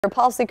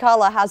Paul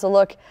Cicala has a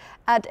look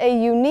at a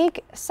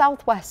unique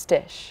Southwest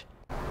dish.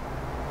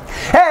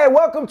 Hey,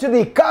 welcome to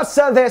the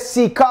Casa de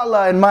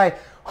Cicala in my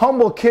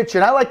humble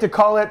kitchen. I like to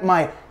call it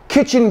my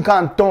kitchen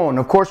canton.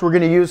 Of course, we're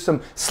going to use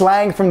some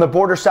slang from the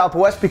border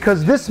Southwest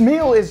because this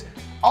meal is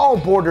all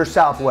border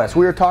Southwest.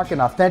 We are talking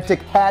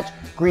authentic hatch,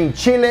 green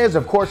chiles,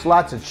 of course,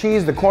 lots of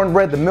cheese, the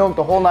cornbread, the milk,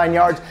 the whole 9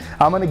 yards.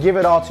 I'm going to give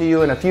it all to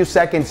you in a few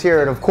seconds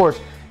here. And of course,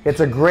 it's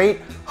a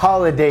great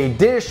holiday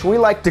dish. We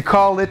like to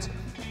call it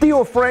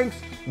Theo Frank's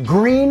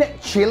green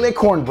chile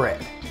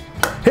cornbread.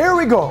 Here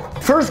we go.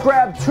 First,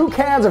 grab 2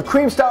 cans of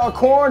cream style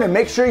corn and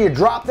make sure you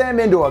drop them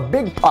into a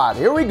big pot.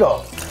 Here we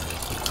go.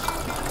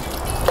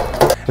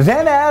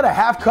 Then add a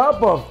half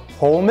cup of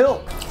whole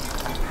milk.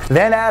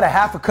 Then add a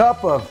half a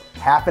cup of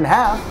half and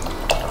half.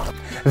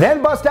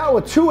 Then bust out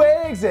with 2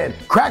 eggs and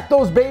crack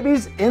those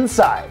babies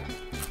inside.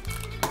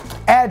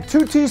 Add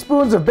 2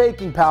 teaspoons of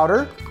baking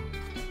powder.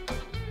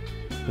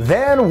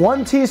 Then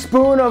 1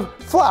 teaspoon of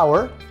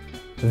flour.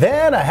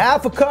 Then a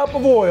half a cup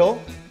of oil,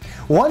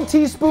 1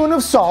 teaspoon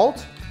of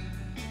salt,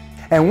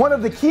 and one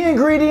of the key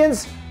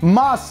ingredients,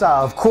 masa.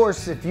 Of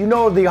course, if you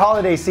know the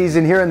holiday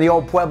season here in the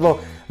old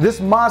Pueblo, this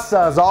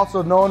masa is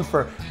also known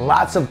for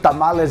lots of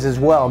tamales as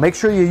well. Make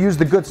sure you use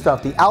the good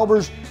stuff, the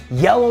Alber's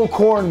yellow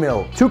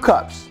cornmeal, 2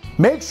 cups.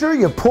 Make sure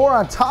you pour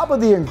on top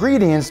of the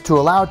ingredients to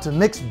allow it to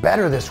mix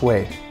better this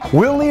way.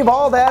 We'll leave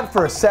all that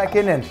for a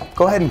second and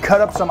go ahead and cut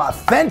up some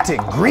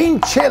authentic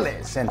green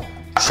chiles and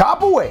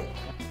chop away.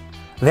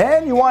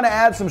 Then you want to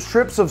add some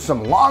strips of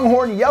some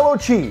Longhorn yellow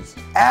cheese.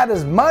 Add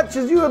as much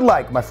as you would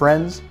like, my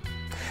friends.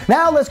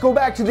 Now let's go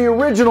back to the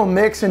original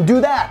mix and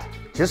do that.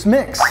 Just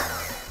mix.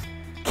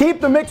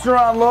 Keep the mixer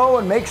on low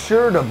and make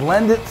sure to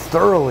blend it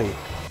thoroughly.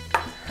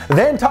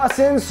 Then toss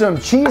in some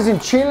cheese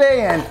and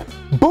chile and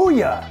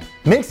booyah.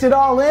 Mix it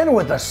all in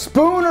with a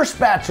spoon or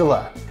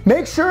spatula.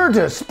 Make sure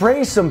to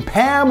spray some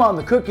Pam on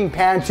the cooking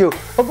pan to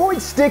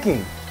avoid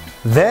sticking.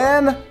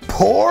 Then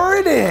pour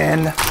it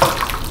in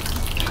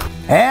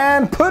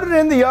and put it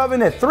in the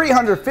oven at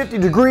 350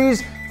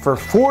 degrees for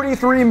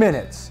 43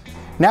 minutes.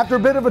 And after a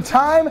bit of a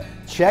time,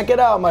 check it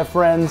out, my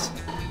friends.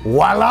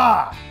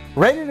 Voila!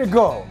 Ready to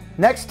go.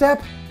 Next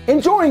step,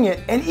 enjoying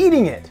it and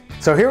eating it.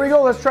 So here we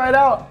go, let's try it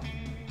out.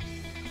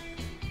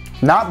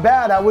 Not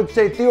bad. I would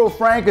say Theo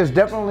Frank is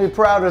definitely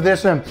proud of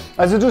this. And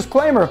as a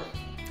disclaimer,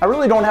 I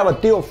really don't have a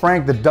Theo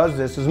Frank that does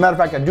this. As a matter of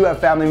fact, I do have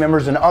family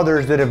members and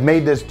others that have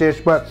made this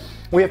dish, but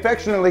we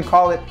affectionately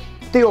call it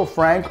Theo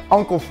Frank,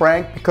 Uncle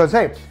Frank, because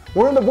hey,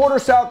 we're in the border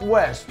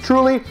Southwest,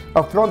 truly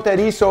a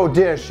fronterizo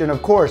dish. And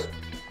of course,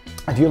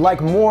 if you'd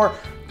like more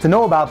to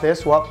know about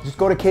this, well, just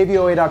go to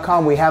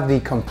KVOA.com. We have the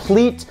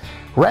complete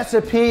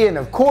recipe. And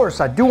of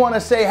course, I do want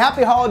to say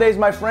happy holidays,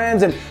 my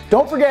friends. And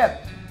don't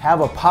forget,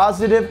 have a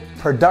positive,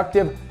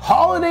 productive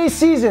holiday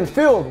season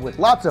filled with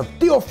lots of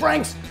Theo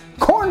Frank's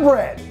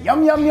cornbread.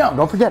 Yum, yum, yum.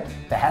 Don't forget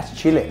the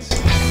hatch chiles.